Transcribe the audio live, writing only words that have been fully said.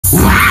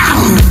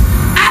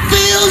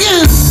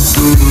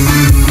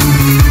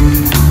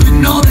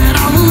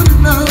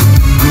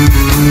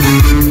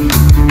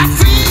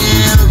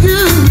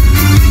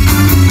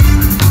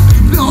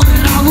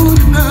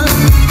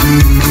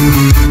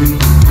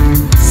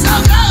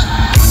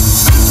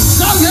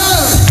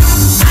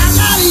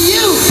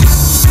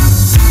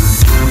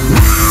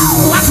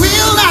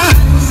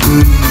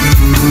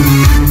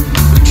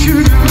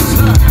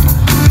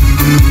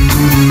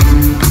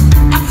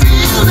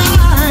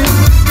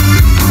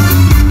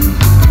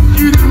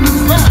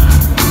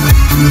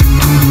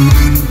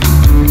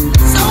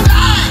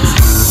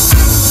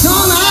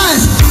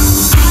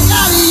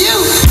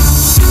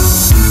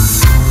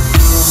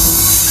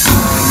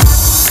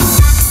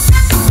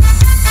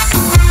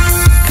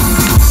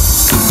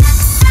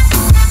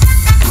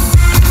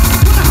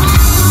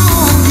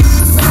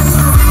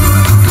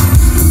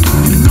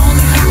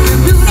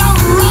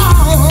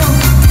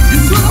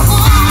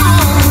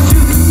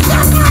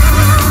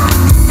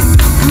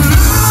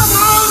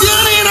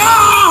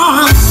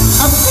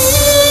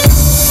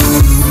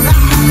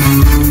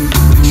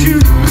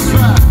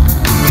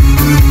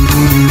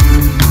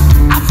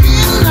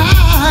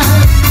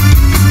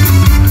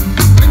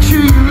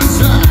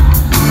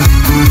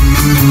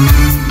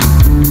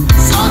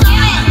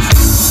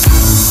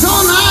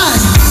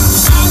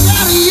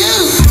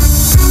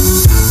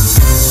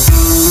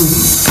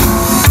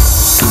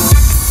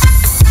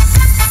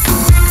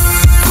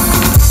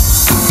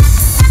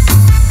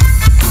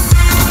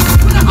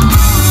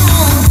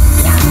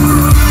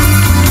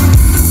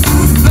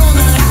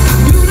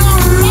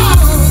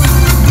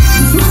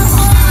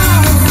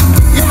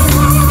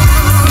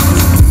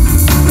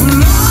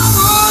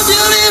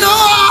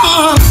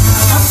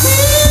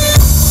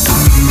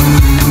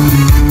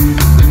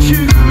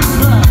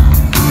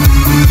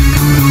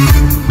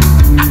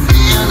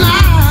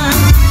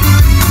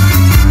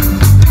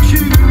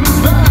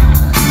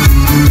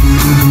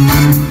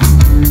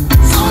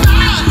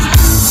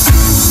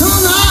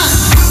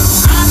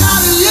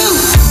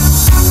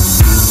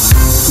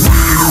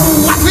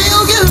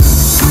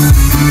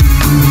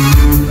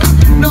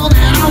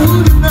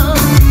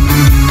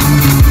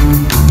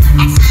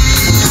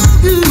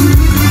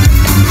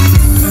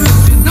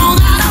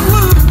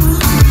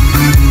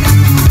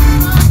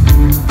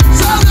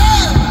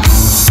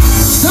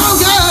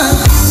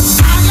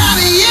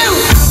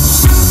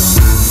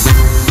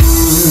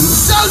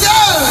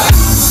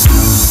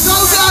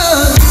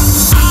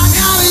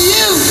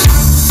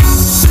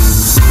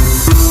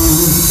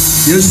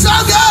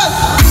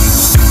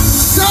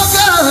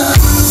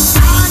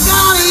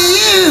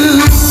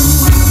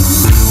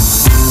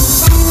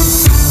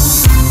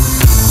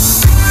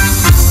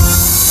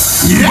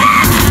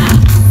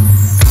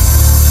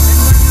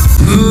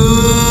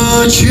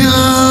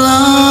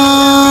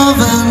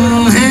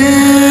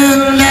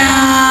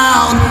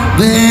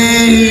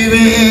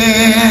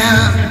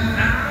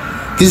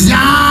'Cause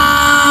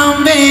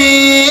I'm begging.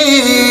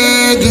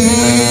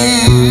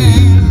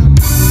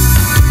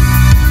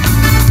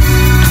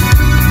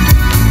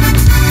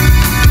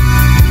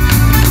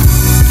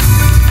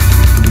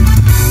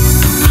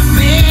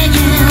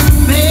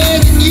 I'm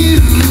begging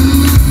you.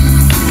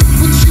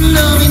 Put your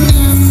loving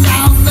hands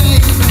out,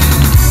 baby.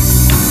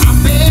 I'm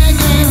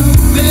begging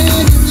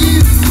you.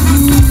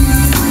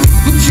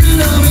 Put your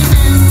loving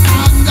hands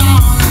out,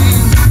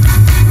 darling.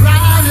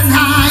 Riding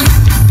high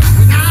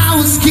when I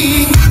was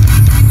king.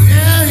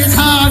 It's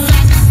hard,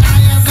 fast, I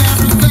have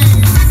everything.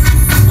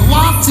 I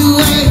walked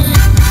away,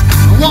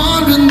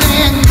 wondering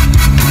then,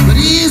 but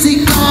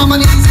easy come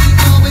and easy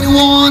go when you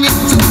want it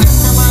to. Every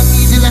time I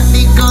need you, let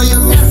me go. You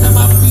every time I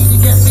feel you,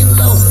 get me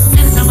low.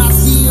 Every time I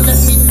see you, let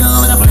me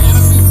know. And I plan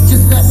to see,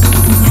 just let me know.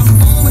 I'm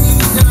going in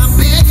and I'm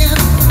begging,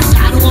 'cause I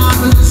don't want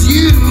to lose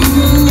you.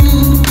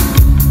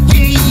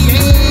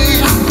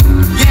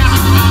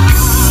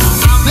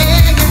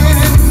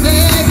 I'm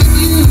begging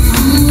you.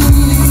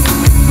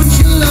 Put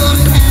your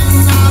loving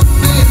hands out,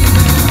 baby.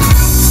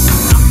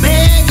 I'm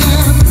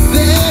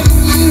begging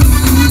you.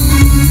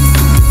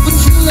 Put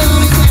your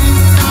loving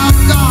hands out,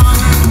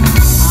 darling.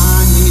 I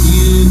need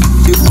you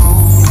to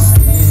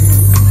understand.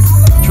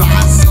 Try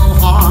so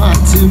hard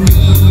to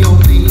be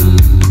only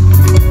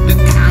the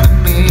kind of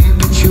man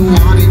that you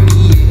wanted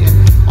me in.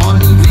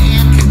 Only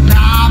then can I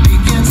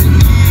begin to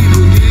live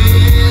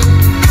again.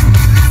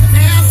 An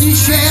empty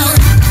shell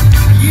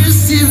I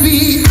used to be.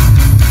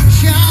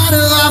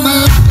 Shadow of my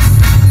life,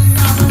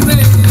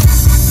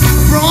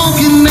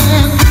 broken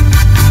man,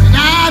 and I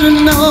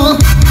don't know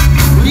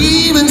what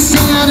even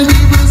said and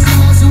even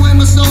said. So when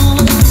my soul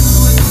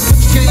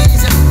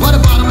chase it, what a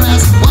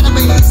bottomless, what a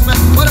basement,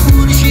 what a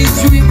booty sheets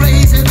to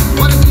embrace it,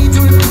 what a need to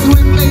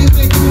replace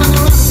me. When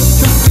the rest of me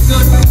tries to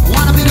good, I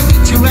wanna be the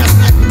picturesque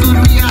that could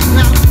react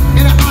now.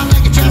 In a heart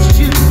like a trash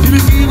shit, to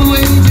the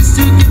giveaway just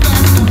to get back.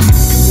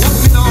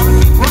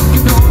 Keep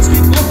walking on,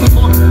 keep walking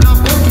for, not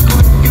walking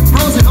on, keep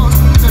frozen on.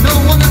 I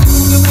don't wanna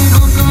lose the man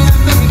on the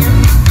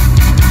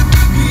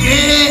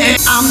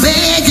I'm begging. Yeah, I'm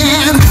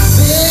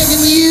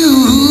begging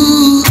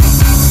you.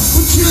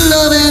 Put your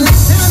loving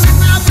hands on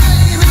my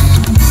baby.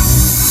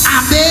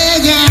 I'm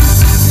begging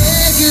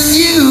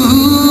you.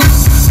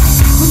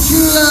 Put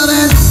your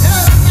loving hands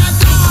on my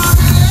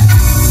darling.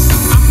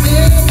 I'm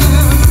begging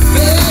you.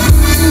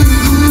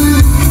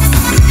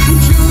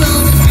 Put your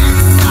loving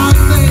hands on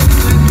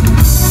baby.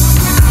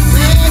 I'm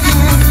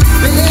begging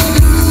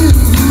you.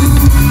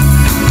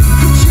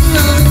 Put your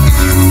loving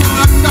hands on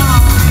my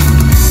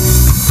darling.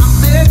 I'm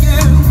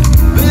begging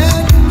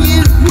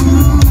you.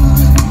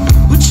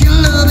 Put your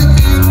loving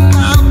hands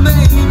on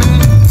baby.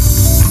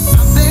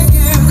 I'm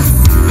begging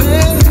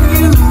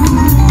you.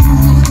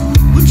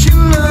 Put your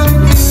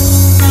loving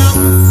hands on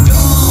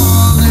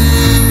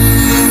darling.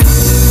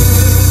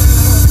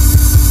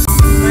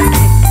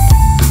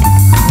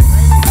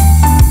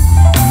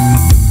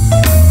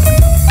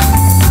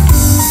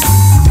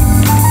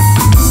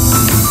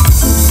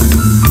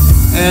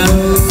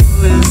 L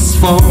is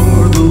for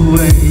the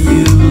way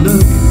you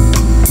look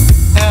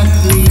at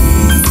me.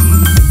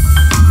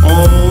 O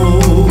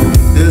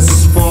is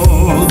for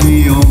the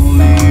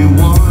only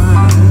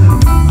one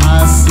I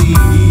see.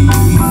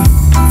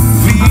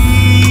 V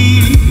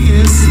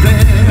is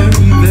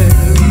very,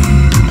 very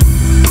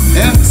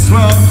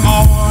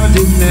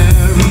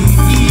extraordinary.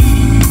 E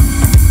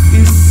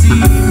is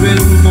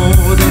secret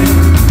more than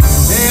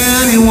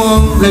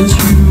anyone that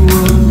you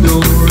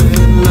adore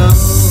and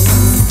love.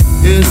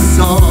 It's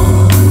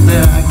all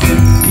that I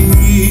can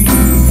give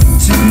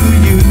to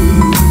you.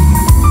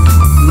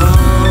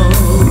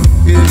 Love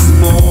is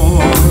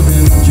more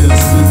than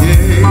just a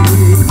game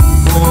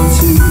or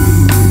two.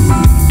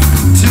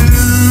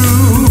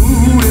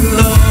 Two in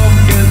love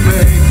can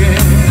break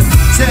it.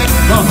 Take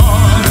the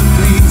heart and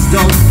please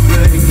don't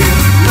break it.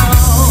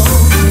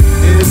 Love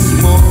is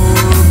more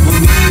for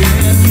me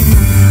and you.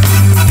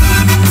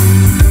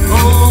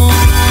 Oh,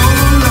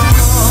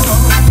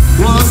 love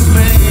was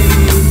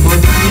made for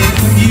me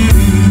and you.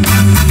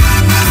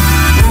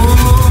 Oh,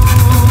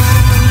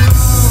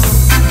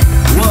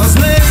 was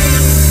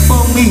made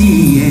for me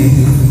and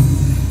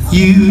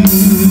you.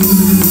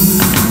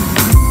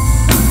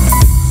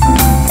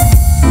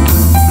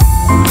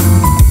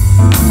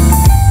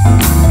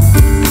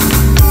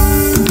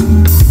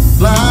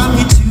 Fly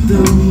me to the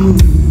moon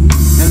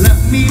and let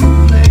me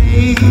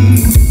play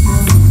my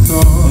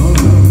song.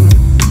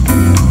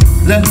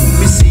 Let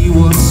me see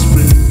what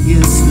spring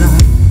is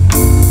like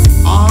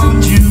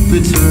on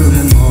Jupiter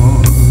and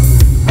Mars.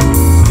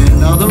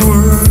 In other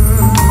words,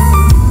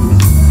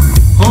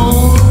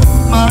 hold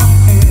my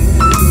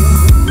hand.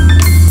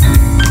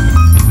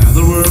 In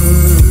other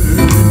words,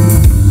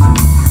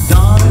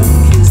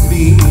 darling, kiss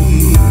me.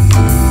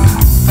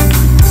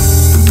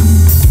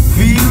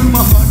 Fill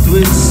my heart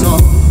with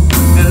song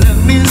and let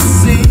me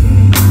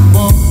sing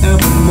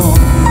forevermore.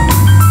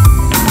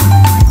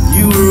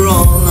 You were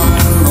all I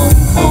long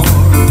for,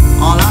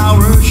 all I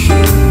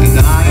worship and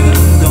I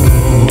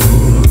adore.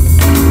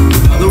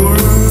 In other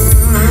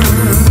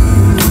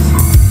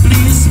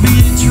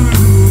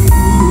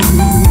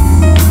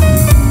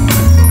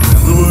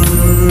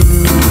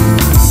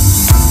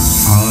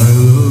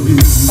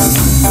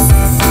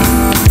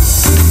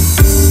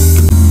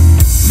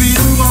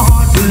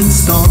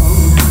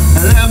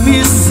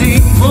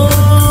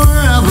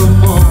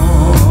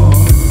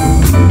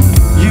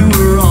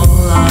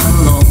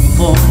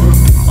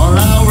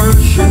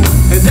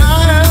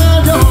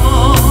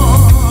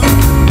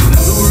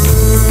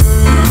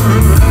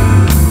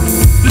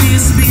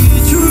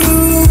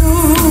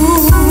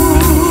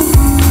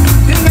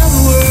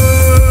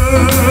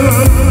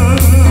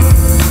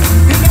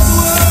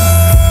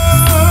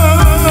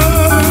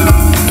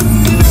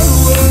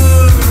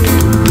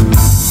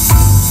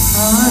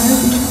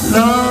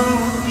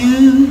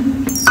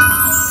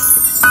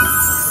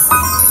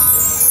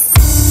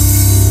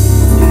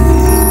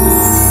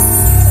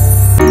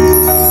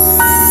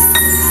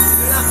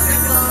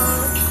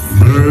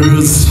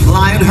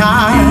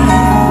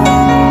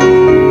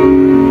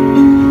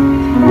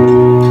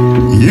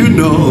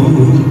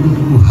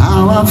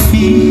how I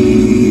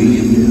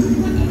feel.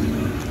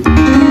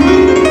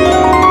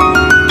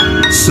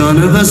 Son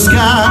of the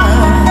sky,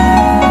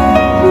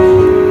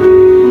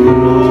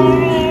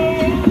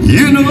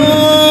 you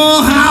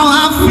know how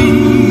I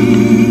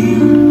feel.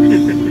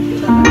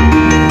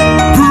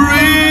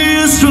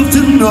 Breeze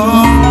drifting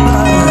on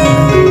by,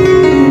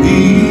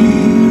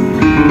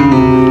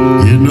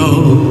 you know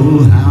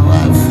how I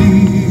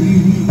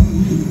feel.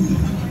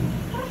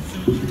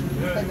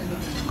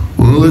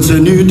 Well, it's a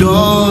new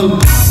dawn,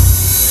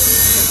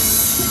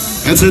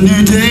 it's a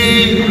new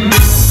day,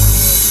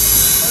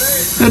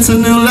 it's a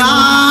new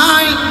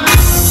light.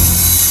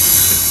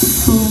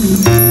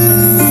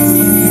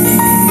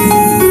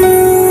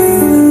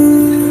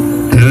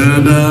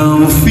 And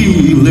I'm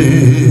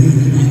feeling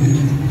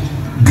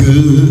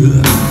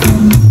good.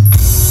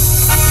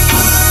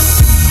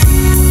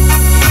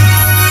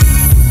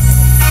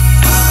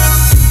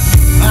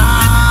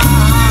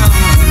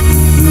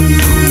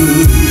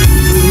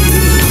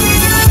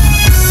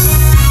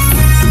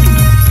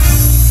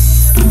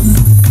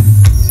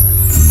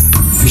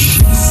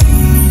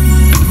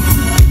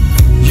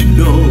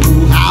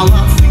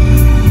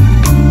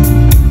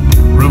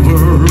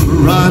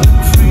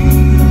 Running free,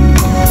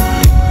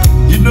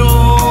 you know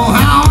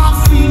how I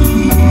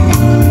feel.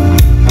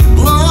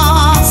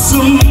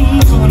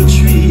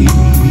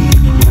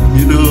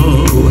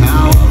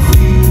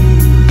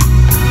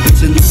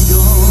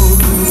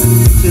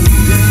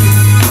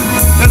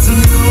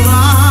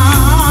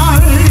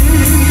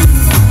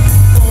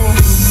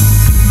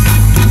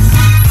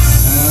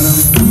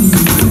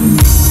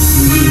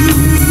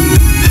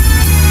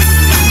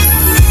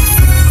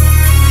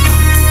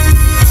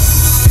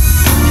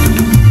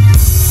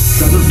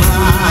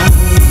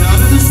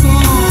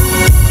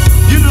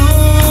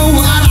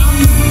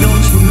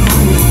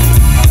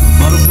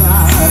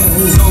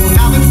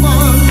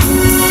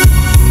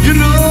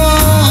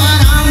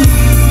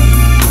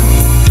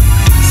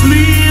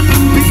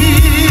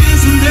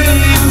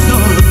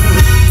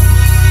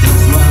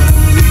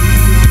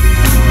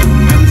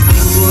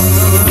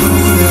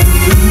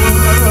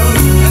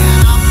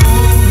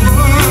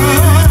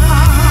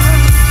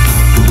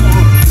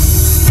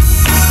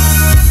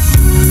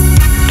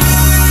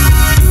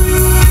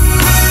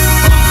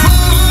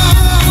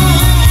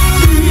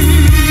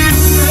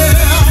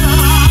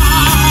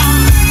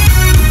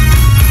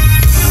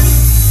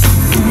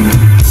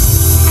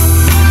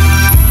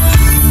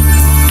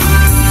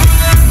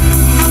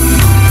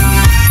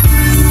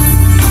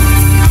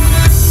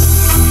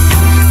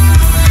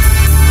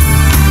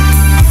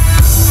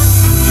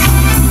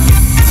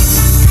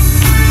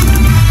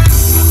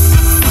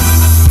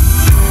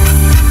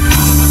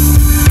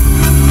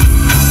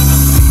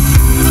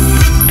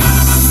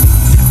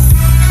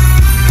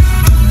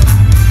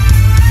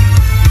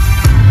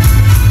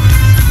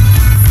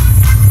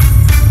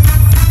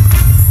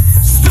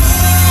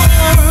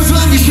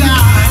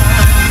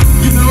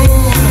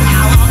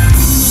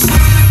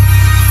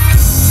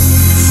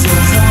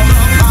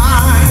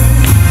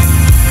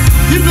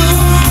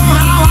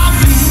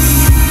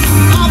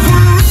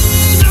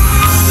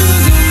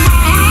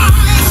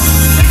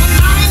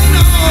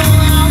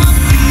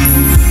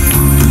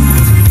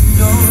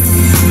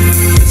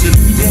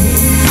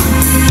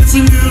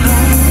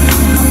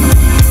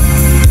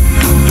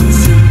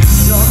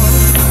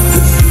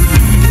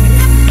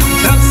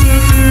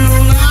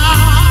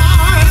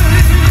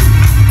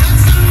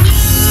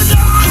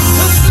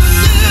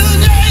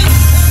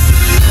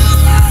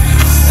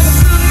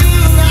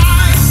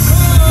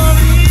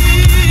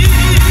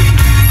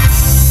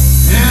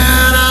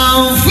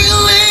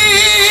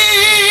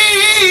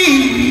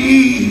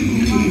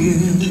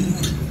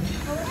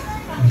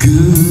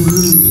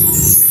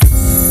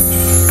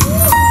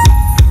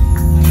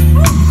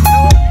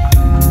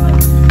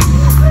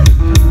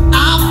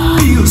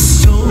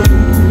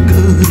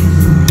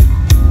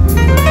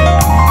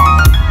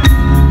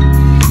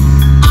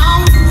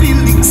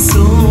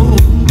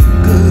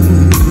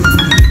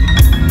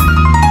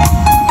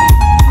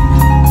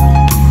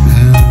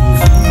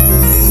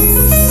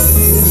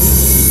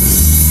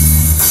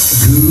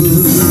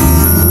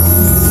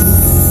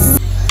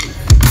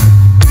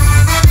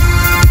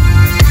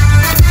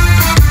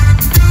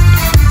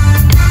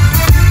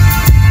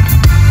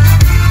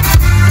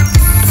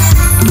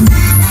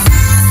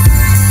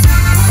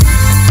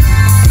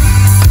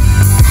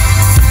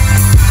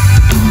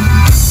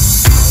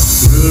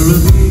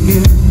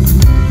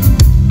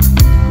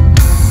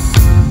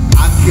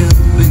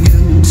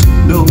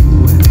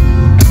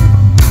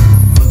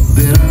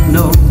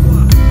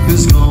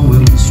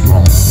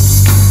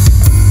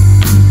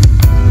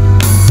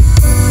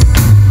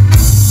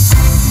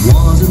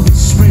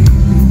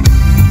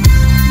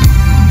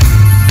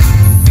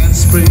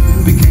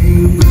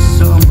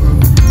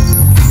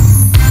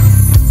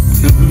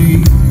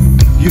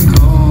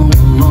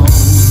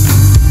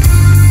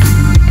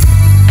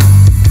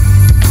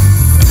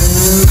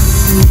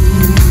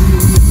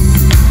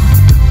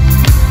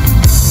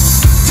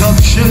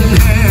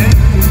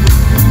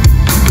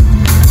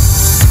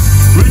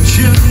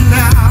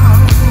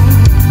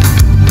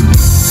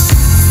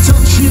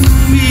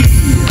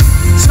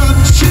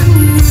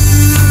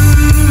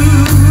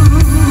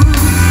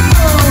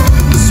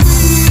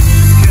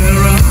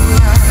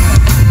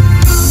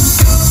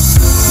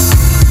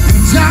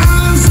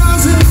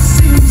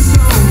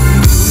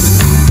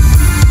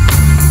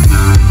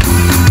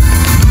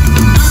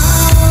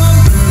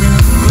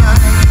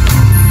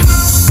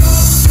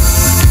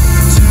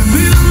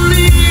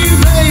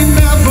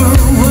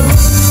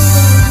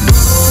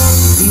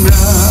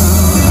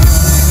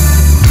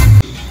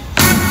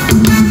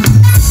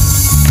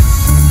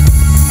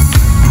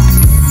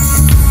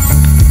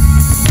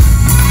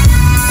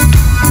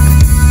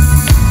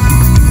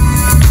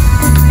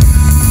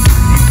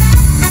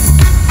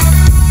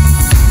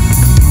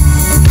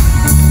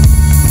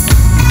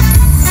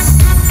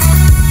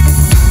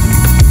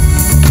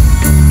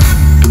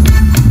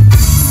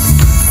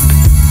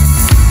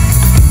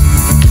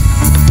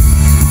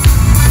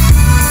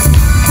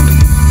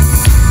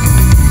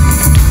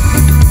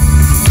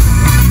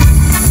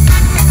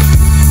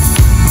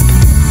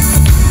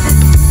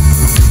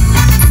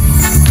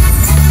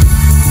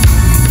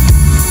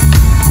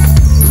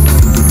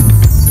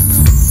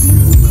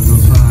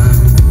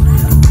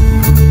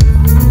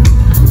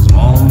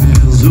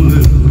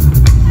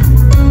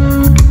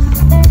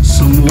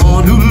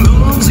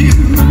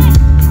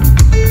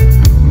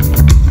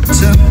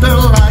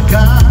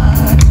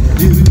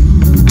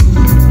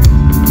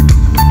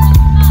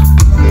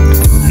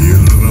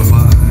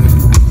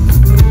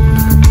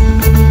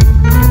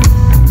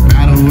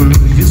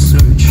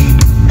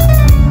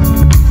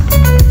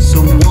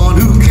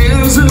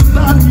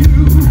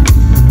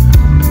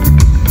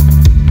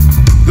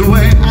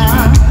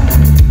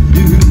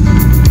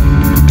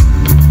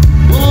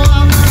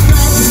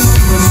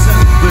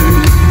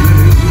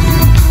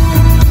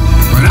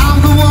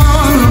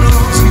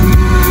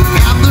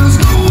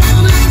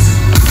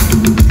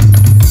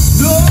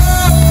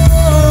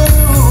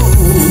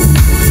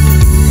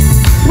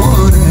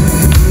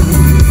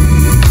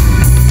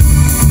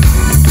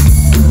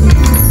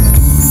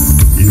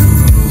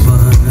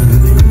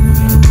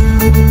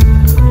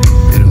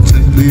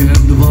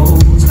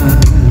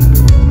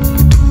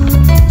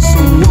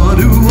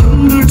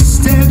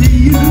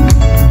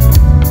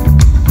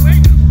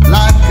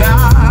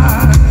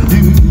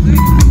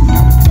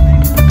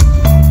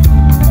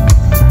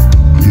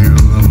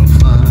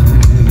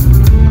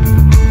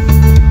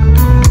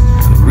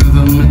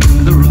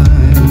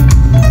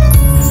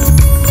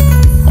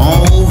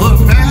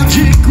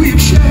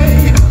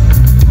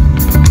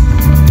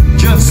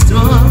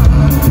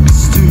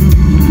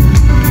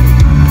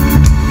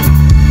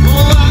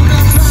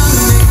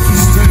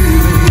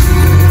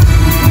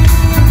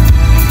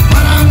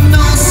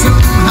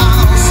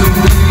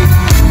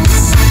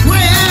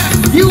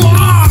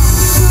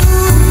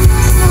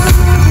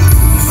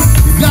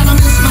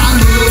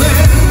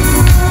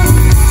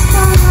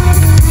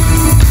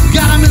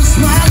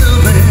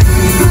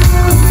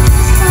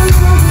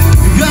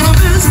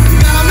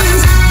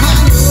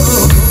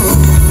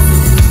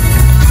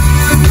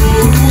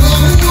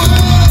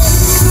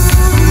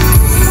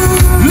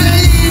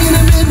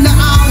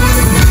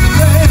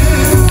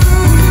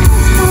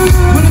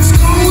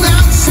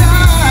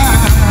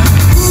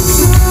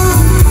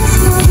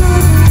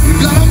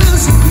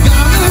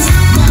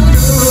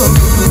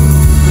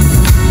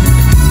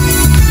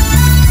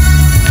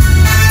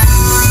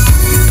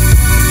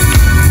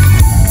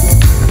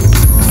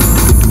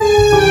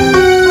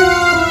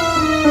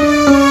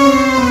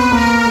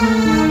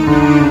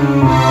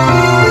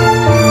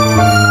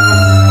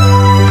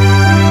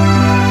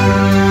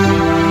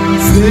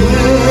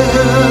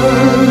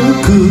 There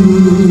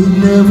could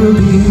never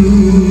be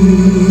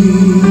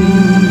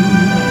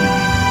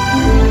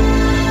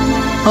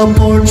a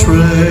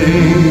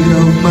portrait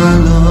of my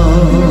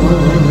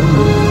love,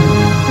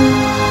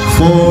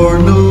 for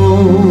no